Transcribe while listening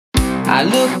I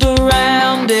looked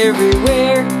around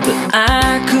everywhere, but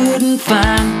I couldn't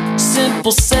find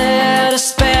simple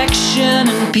satisfaction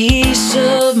and peace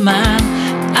of mind.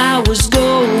 I was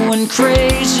going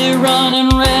crazy, running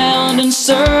round in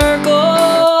circles.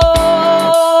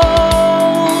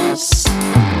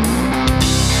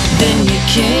 Then you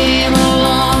came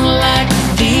along like a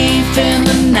thief in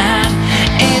the night,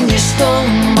 and you stole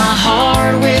my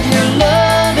heart with your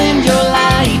love and your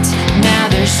light. Now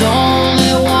there's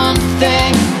only one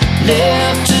thing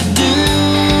left to do.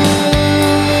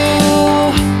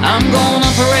 I'm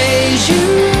gonna praise you.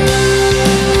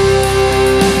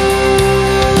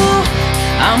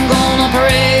 I'm gonna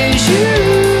praise you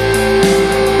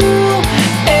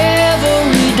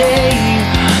every day,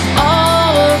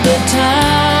 all of the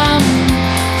time,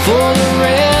 for the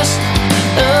rest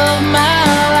of my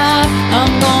life.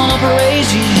 I'm gonna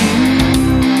praise you.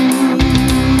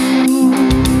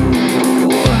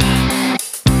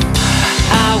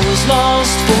 I was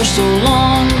lost for so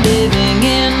long, living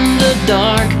in the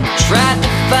dark, tried to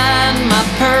find my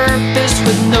purpose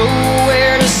with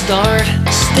nowhere to start.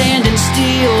 Standing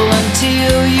still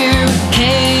until you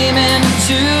came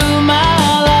into my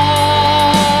life.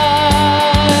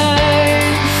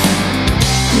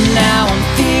 Now I'm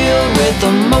filled with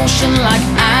emotion like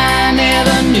I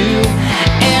never knew,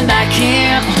 and I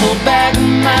can't hold back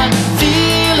my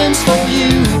feelings for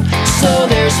you. So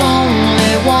there's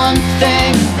only one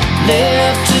thing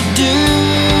left to do.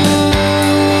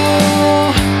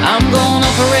 I'm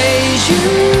gonna praise you.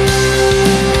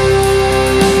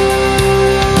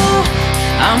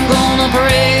 I'm gonna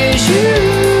praise you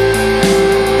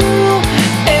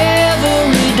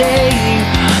every day,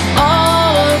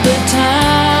 all of the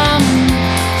time,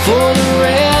 for the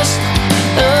rest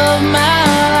of my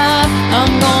life.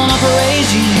 I'm gonna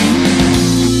praise you.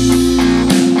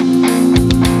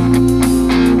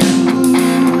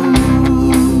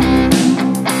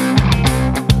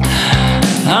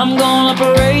 I'm gonna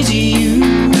praise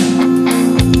you.